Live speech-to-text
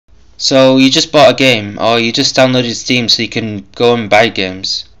So you just bought a game, or you just downloaded Steam so you can go and buy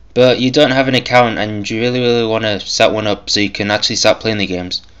games, but you don't have an account and you really want to set one up so you can actually start playing the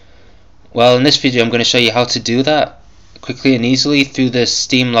games. Well, in this video I'm going to show you how to do that quickly and easily through the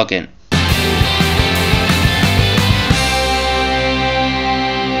Steam login.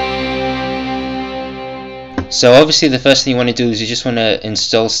 So obviously the first thing you want to do is you just want to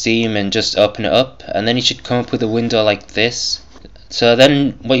install Steam and just open it up, and then you should come up with a window like this. So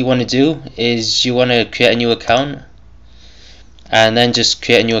then what you want to do is you want to create a new account, and then just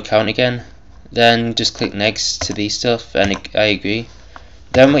create a new account again, then just click next to these stuff and I agree.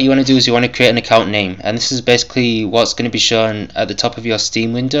 Then what you want to do is you want to create an account name, and this is basically what's going to be shown at the top of your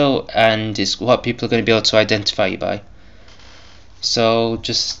Steam window, and it's what people are going to be able to identify you by. So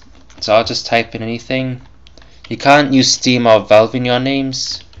I'll just type in anything. You can't use Steam or Valve in your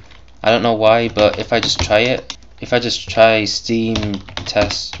names. I don't know why, but if I just try it, if I just try Steam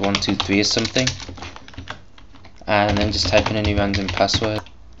test 123 or something, and then just type in any random password,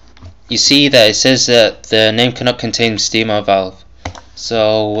 you see that it says that the name cannot contain Steam or Valve.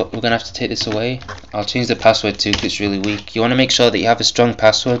 So we're gonna have to take this away. I'll change the password too because it's really weak. You want to make sure that you have a strong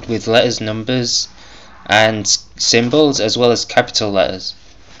password with letters, numbers, and symbols, as well as capital letters.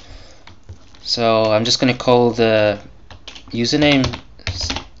 So I'm just going to call the username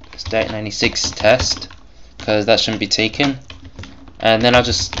Stat96 test because that shouldn't be taken, and then I'll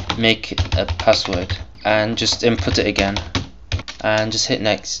just make a password and just input it again and just hit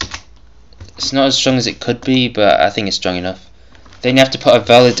next. It's not as strong as it could be, but I think it's strong enough. Then you have to put a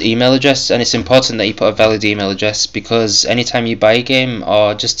valid email address, and it's important that you put a valid email address because anytime you buy a game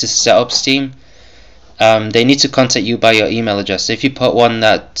or just to set up Steam, they need to contact you by your email address. So if you put one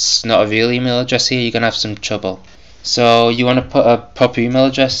that's not a real email address here, you're going to have some trouble. So you want to put a proper email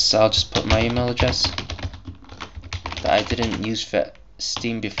address. I'll just put my email address that I didn't use for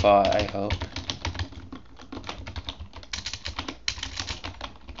Steam before, I hope.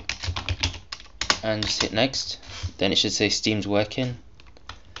 And just hit next. Then it should say Steam's working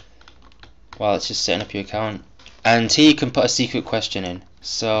while it's just setting up your account. And here you can put a secret question in.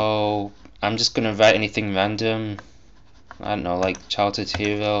 So I'm just gonna write anything random. I don't know, like childhood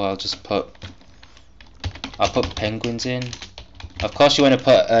hero. I'll put penguins in. Of course you want to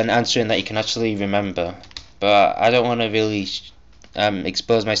put an answer in that you can actually remember, but I don't want to really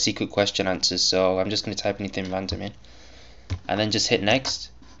expose my secret question answers, so I'm just gonna type anything random in and then just hit next,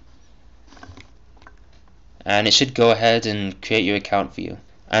 and it should go ahead and create your account for you.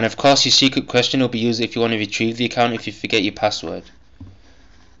 And of course your secret question will be used if you want to retrieve the account if you forget your password.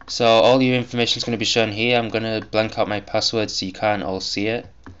 So all your information is going to be shown here. I'm going to blank out my password so you can't all see it,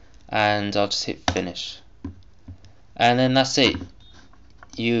 and I'll just hit finish, and then that's it.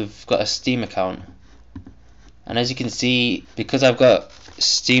 You've got a Steam account, and as you can see, because I've got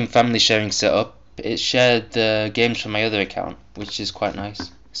Steam family sharing set up, it shared the games from my other account, which is quite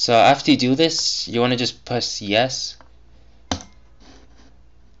nice. So after you do this, you want to just press yes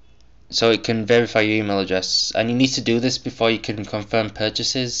so it can verify your email address, and you need to do this before you can confirm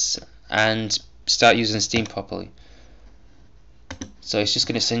purchases and start using Steam properly. So it's just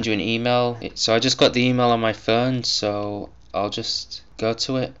going to send you an email. So I just got the email on my phone, so I'll just go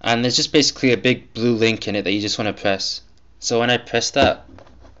to it, and there's just basically a big blue link in it that you just want to press. So when I press that,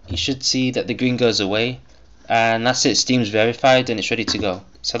 you should see that the green goes away, and that's it. Steam's verified and it's ready to go.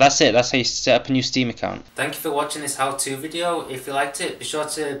 So that's it. That's how you set up a new Steam account. Thank you for watching this how-to video. If you liked it, be sure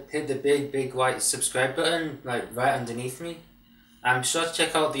to hit the big white subscribe button right underneath me. And be sure to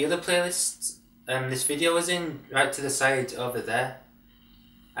check out the other playlists this video is in right to the side over there.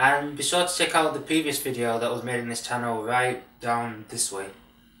 And be sure to check out the previous video that was made in this channel right down this way.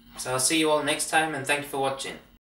 So I'll see you all next time, and thank you for watching.